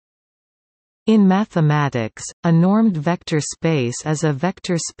In mathematics, a normed vector space is a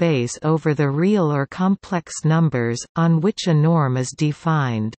vector space over the real or complex numbers, on which a norm is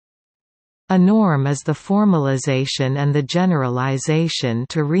defined. A norm is the formalization and the generalization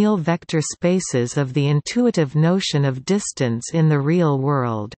to real vector spaces of the intuitive notion of distance in the real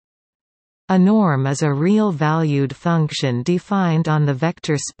world. A norm is a real-valued function defined on the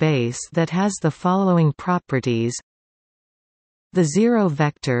vector space that has the following properties. The zero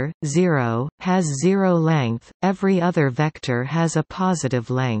vector, 0, has zero length, every other vector has a positive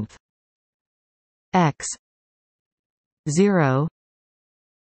length. X 0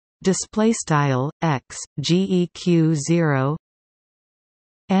 display style x geq 0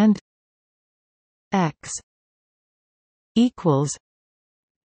 and x equals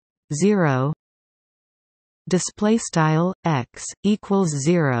 0 display style x equals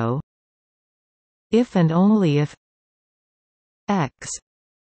 0 if and only if x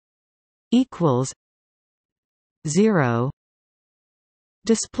equals 0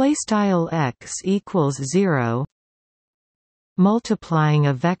 display style x equals 0. Multiplying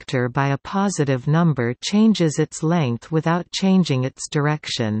a vector by a positive number changes its length without changing its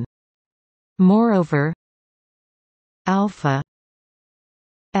direction. Moreover, alpha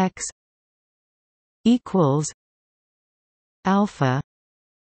x equals alpha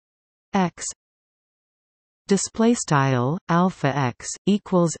x display style alpha x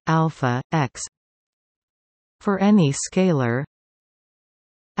equals alpha x for any scalar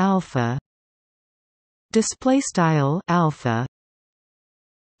alpha display style alpha.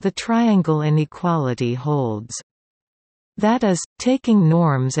 The triangle inequality holds. That is, taking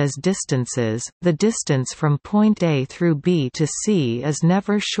norms as distances, the distance from point A through B to C is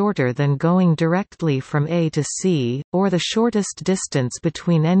never shorter than going directly from A to C, or the shortest distance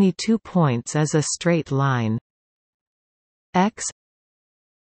between any 2 points is a straight line. X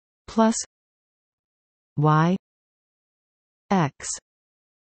plus y x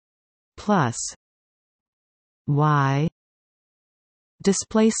plus y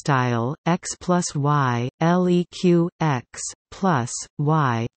display style x plus y leq x plus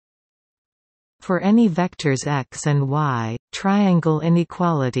y for any vectors x and y. Triangle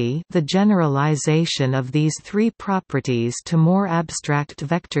inequality, the generalization of these three properties to more abstract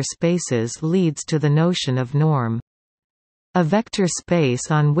vector spaces, leads to the notion of norm. A vector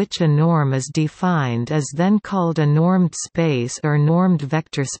space on which a norm is defined is then called a normed space or normed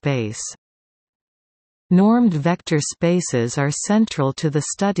vector space. Normed vector spaces are central to the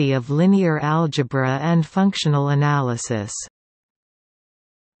study of linear algebra and functional analysis.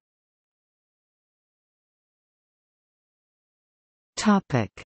 Topic: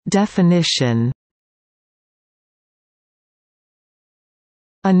 Definition.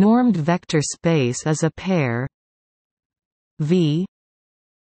 A normed vector space is a pair V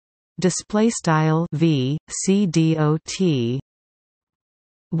display style V C dot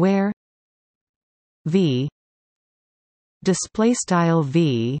where V display style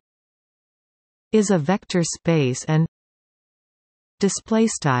V is a vector space and display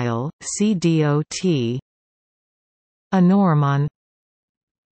style C dot a norm on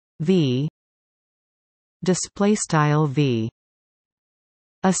V display style V.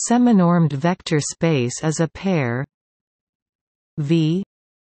 A seminormed vector space is a pair V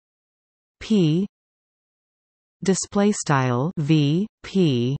P display style V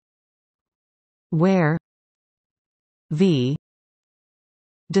P where V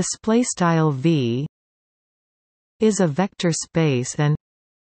display style V is a vector space and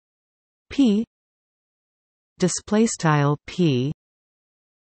P display style P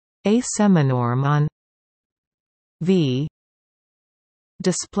a seminorm on V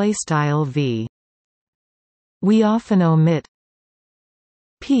display style V. We often omit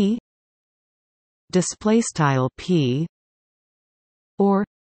P display style P or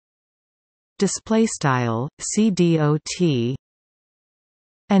display style C dot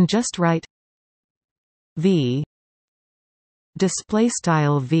and just write V display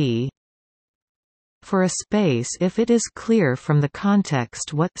style V for a space if it is clear from the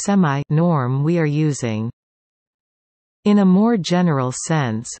context what semi-norm we are using. In a more general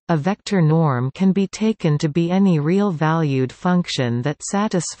sense, a vector norm can be taken to be any real-valued function that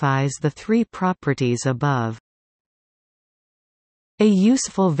satisfies the three properties above. A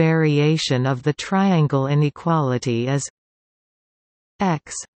useful variation of the triangle inequality is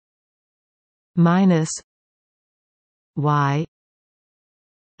x minus y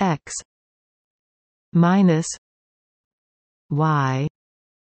x minus y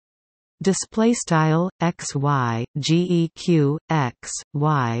display style x y geq x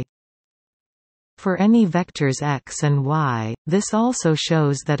y for any vectors x and y. This also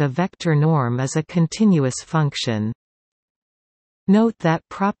shows that a vector norm is a continuous function. Note that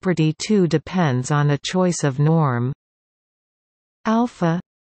property 2 depends on a choice of norm alpha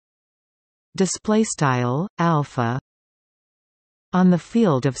 _alpha on the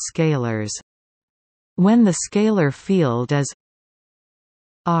field of scalars. When the scalar field is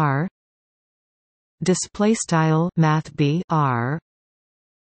R _mathb R,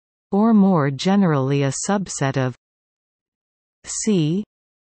 or more generally a subset of C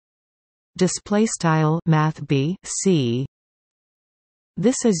 _mathb C,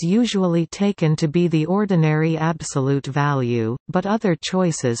 this is usually taken to be the ordinary absolute value, but other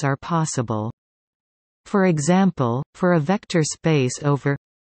choices are possible. For example, for a vector space over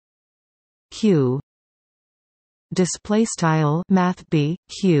Q _mathb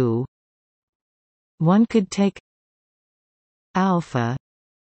Q, one could take alpha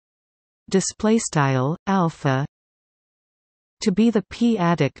alpha to be the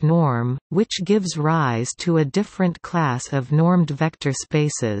p-adic norm, which gives rise to a different class of normed vector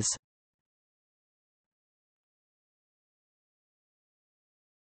spaces.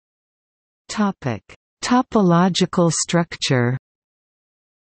 Topic: Topological structure.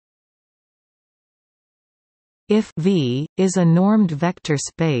 If V is a normed vector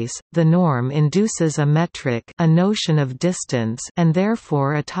space, the norm induces a metric, a notion of distance, and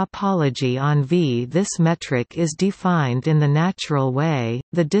therefore a topology on V. This metric is defined in the natural way.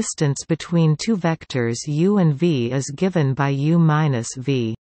 The distance between two vectors u and V is given by u minus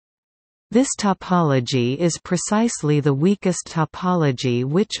V. This topology is precisely the weakest topology,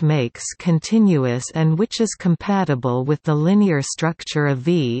 which makes continuous and which is compatible with the linear structure of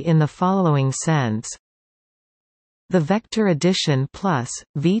V in the following sense. The vector addition plus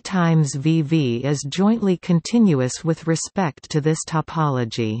V times VV is jointly continuous with respect to this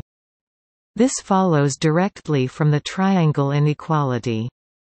topology. This follows directly from the triangle inequality.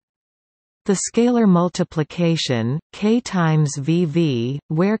 The scalar multiplication, k times VV,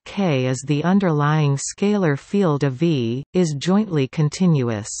 where k is the underlying scalar field of V, is jointly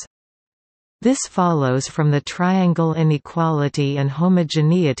continuous. This follows from the triangle inequality and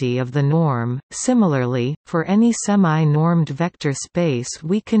homogeneity of the norm. Similarly, for any semi-normed vector space,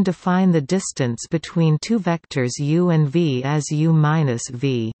 we can define the distance between two vectors u and v as u minus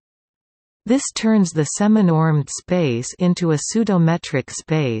v. This turns the seminormed space into a pseudometric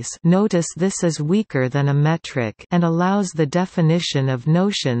space. Notice this is weaker than a metric and allows the definition of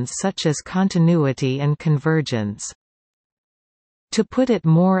notions such as continuity and convergence. To put it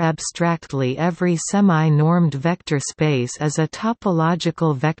more abstractly, every semi-normed vector space is a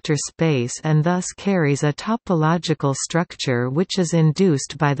topological vector space and thus carries a topological structure which is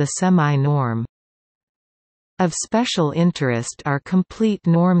induced by the semi-norm. Of special interest are complete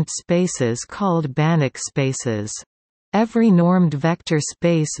normed spaces called Banach spaces. Every normed vector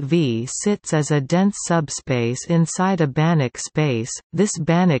space V sits as a dense subspace inside a Banach space. This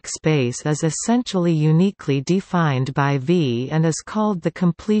Banach space is essentially uniquely defined by V and is called the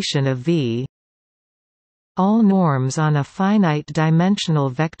completion of V. All norms on a finite-dimensional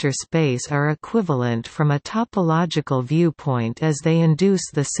vector space are equivalent from a topological viewpoint as they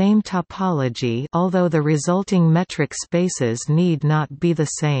induce the same topology, although the resulting metric spaces need not be the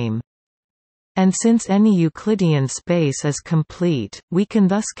same. And since any Euclidean space is complete, we can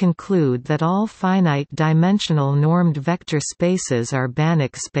thus conclude that all finite-dimensional normed vector spaces are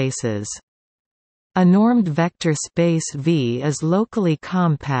Banach spaces. A normed vector space V is locally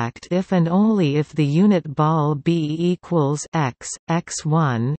compact if and only if the unit ball B equals x,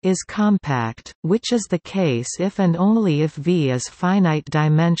 x1 is compact, which is the case if and only if V is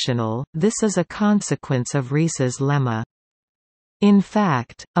finite-dimensional. This is a consequence of Ries's lemma. In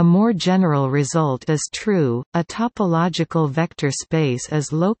fact, a more general result is true: a topological vector space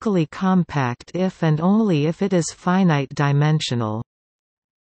is locally compact if and only if it is finite-dimensional.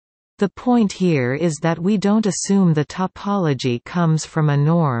 The point here is that we don't assume the topology comes from a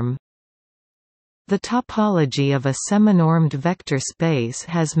norm. The topology of a seminormed vector space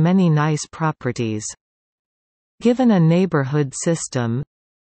has many nice properties. Given a neighborhood system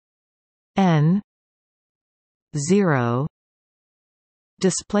n 0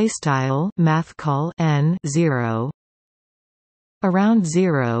 _mathcal n 0 around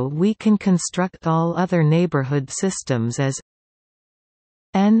 0, we can construct all other neighborhood systems as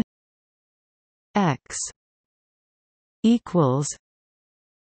n x equals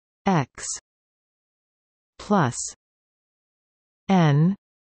x plus n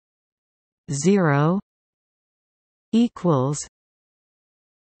 0 equals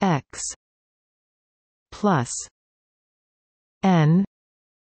x plus n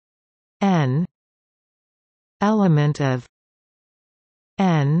element of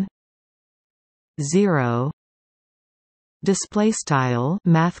n 0 display style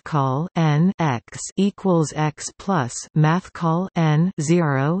math call n x equals x plus math call n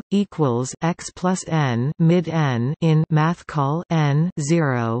 0 equals x plus n mid n in math call n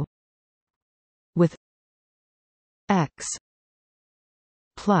 0 with x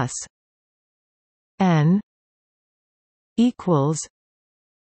plus n equals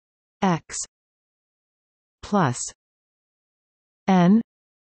x plus n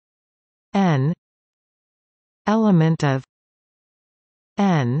element of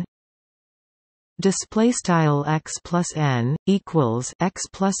n display style x plus n equals x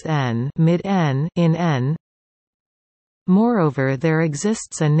plus n mid n in n. Moreover, there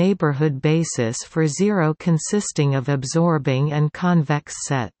exists a neighborhood basis for zero consisting of absorbing and convex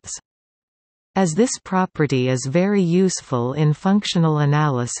sets. As this property is very useful in functional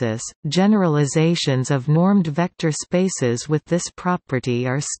analysis, generalizations of normed vector spaces with this property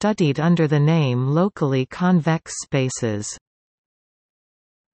are studied under the name locally convex spaces.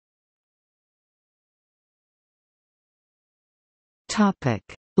 Topic: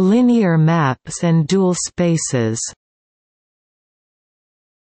 Linear maps and dual spaces.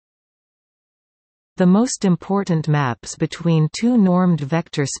 The most important maps between two normed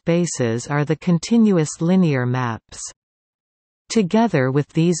vector spaces are the continuous linear maps. Together with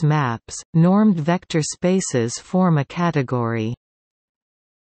these maps, normed vector spaces form a category.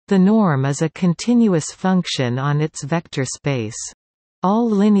 The norm is a continuous function on its vector space. All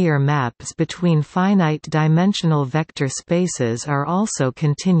linear maps between finite-dimensional vector spaces are also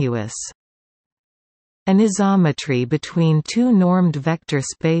continuous. An isometry between two normed vector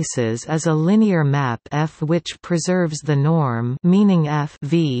spaces is a linear map F which preserves the norm, meaning F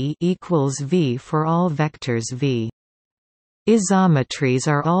v equals v for all vectors v. Isometries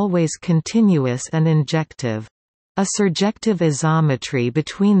are always continuous and injective. A surjective isometry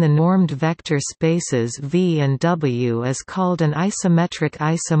between the normed vector spaces V and W is called an isometric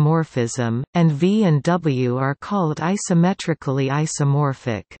isomorphism, and V and W are called isometrically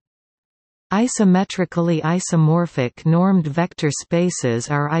isomorphic. Isometrically isomorphic normed vector spaces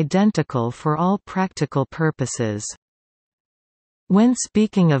are identical for all practical purposes. When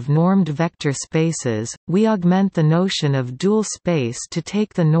speaking of normed vector spaces, we augment the notion of dual space to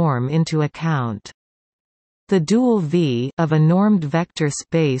take the norm into account. The dual V of a normed vector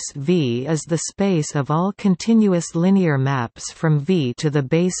space V is the space of all continuous linear maps from V to the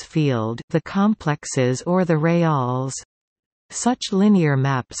base field, the complexes or the reals. Such linear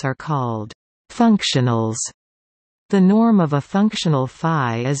maps are called functionals. The norm of a functional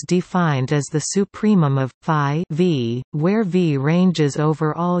phi is defined as the supremum of phi V, where V ranges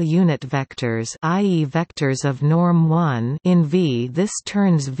over all unit vectors, i.e. vectors of norm 1 in V. This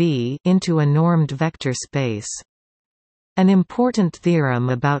turns V into a normed vector space. An important theorem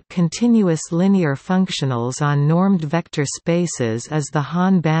about continuous linear functionals on normed vector spaces is the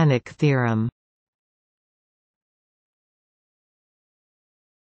Hahn-Banach theorem.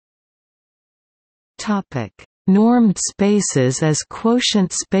 Normed spaces as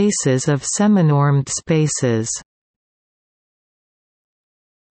quotient spaces of seminormed spaces.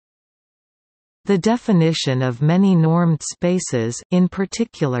 The definition of many normed spaces, in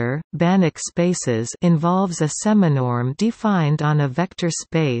particular, Banach spaces, involves a seminorm defined on a vector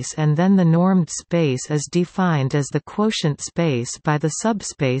space, and then the normed space is defined as the quotient space by the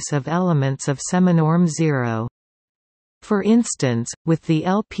subspace of elements of seminorm 0. For instance, with the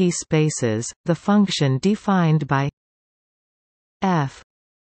LP spaces, the function defined by f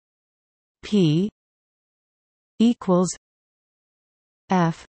p equals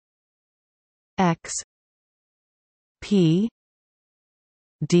f x p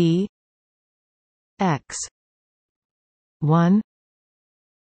d x 1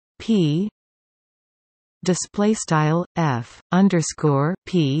 p display style f underscore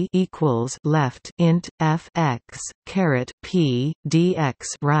p equals left int f x caret p dx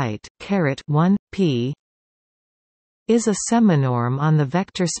right caret 1 p is a seminorm on the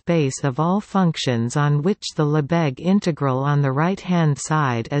vector space of all functions on which the Lebesgue integral on the right-hand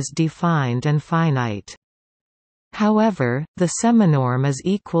side is defined and finite. However, the seminorm is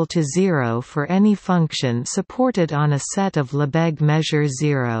equal to 0 for any function supported on a set of Lebesgue measure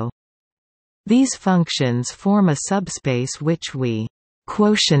 0. These functions form a subspace which we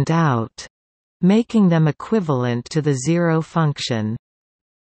quotient out, making them equivalent to the zero function.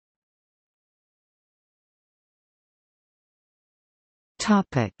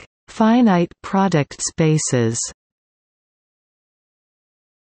 Finite product spaces.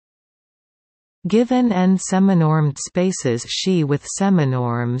 Given n seminormed spaces Xi with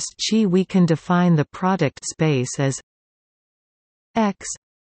seminorms Xi, we can define the product space as X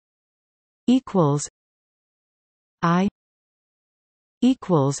equals I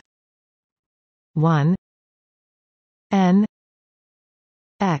equals 1 n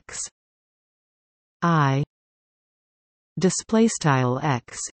X I. Display style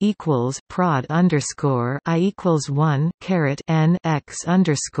X equals prod underscore I equals 1 caret n X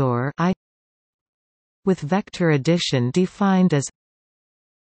underscore I, with vector addition defined as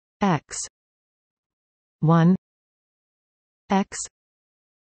X 1 X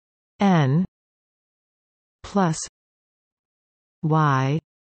n plus Y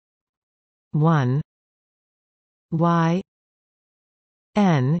 1 Y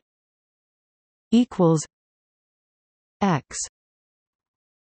n equals X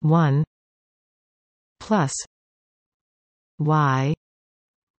 1 plus Y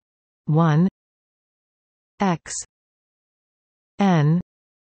 1 X n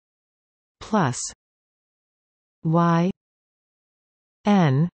plus Y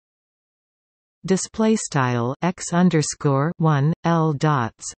n. Display style X underscore 1 L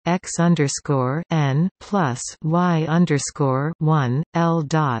dots X underscore n plus Y underscore 1 L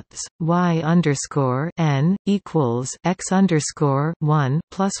dots Y underscore n equals X underscore 1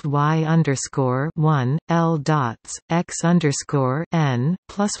 plus Y underscore 1 L dots X underscore n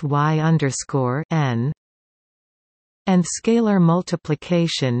plus Y underscore n, and scalar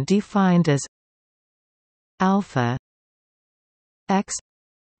multiplication defined as alpha X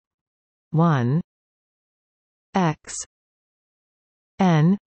 1 X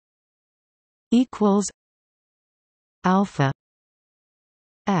n equals alpha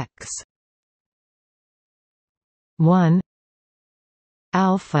X 1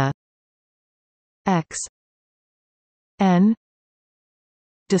 alpha X n.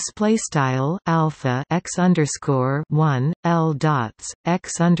 Display style alpha X underscore 1 L dots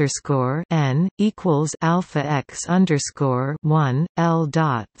X underscore n equals alpha X underscore 1 L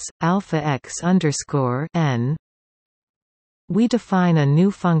dots alpha X underscore n. We define a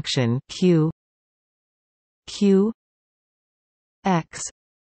new function q x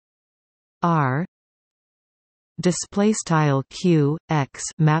r. Display style q x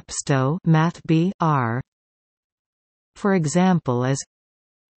mapsto math b r. For example, as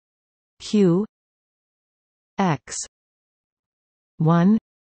q x 1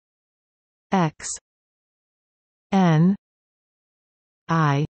 x n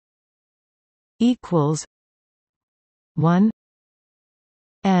I equals 1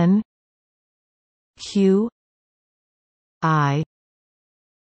 n q I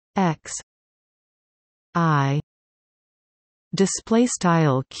x I. Display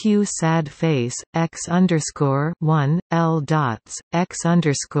style q sad face x underscore 1 L dots x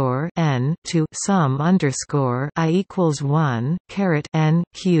underscore n to sum underscore I equals 1 caret n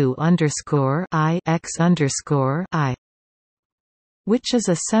q underscore I x underscore I, which is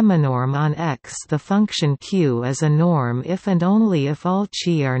a seminorm on X. The function q is a norm if and only if all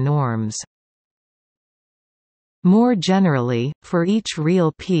chi are norms. More generally, for each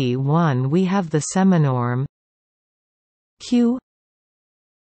real p1 we have the seminorm q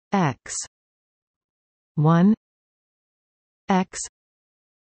x 1 x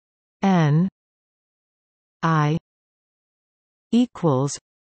n I equals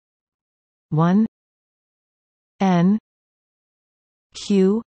 1 n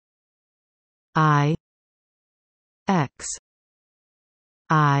q I x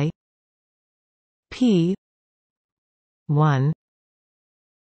I p 1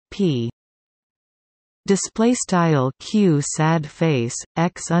 p. Display style q sad face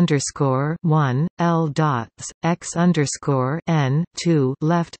x underscore 1 L dots x underscore n 2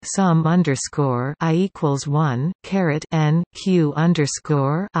 left sum underscore I equals 1 caret n q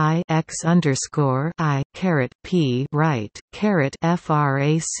underscore I x underscore I caret p right caret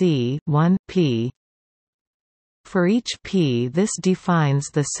frac 1 p. For each p, this defines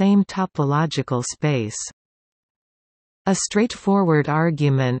the same topological space. A straightforward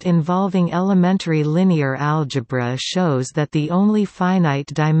argument involving elementary linear algebra shows that the only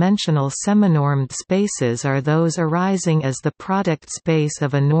finite-dimensional seminormed spaces are those arising as the product space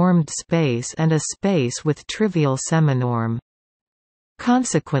of a normed space and a space with trivial seminorm.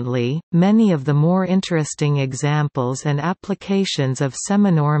 Consequently, many of the more interesting examples and applications of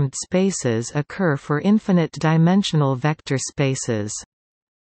seminormed spaces occur for infinite-dimensional vector spaces.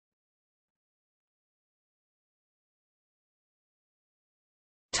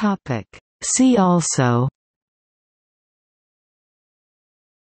 See also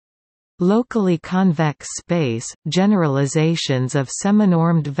Locally convex space, generalizations of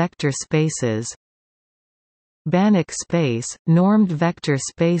seminormed vector spaces. Banach space, normed vector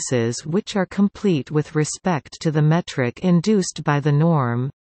spaces which are complete with respect to the metric induced by the norm.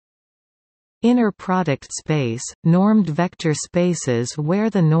 Inner product space, normed vector spaces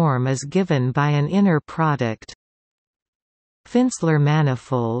where the norm is given by an inner product. Finsler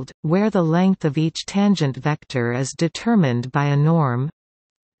manifold, where the length of each tangent vector is determined by a norm.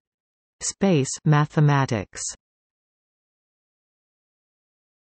 Space mathematics.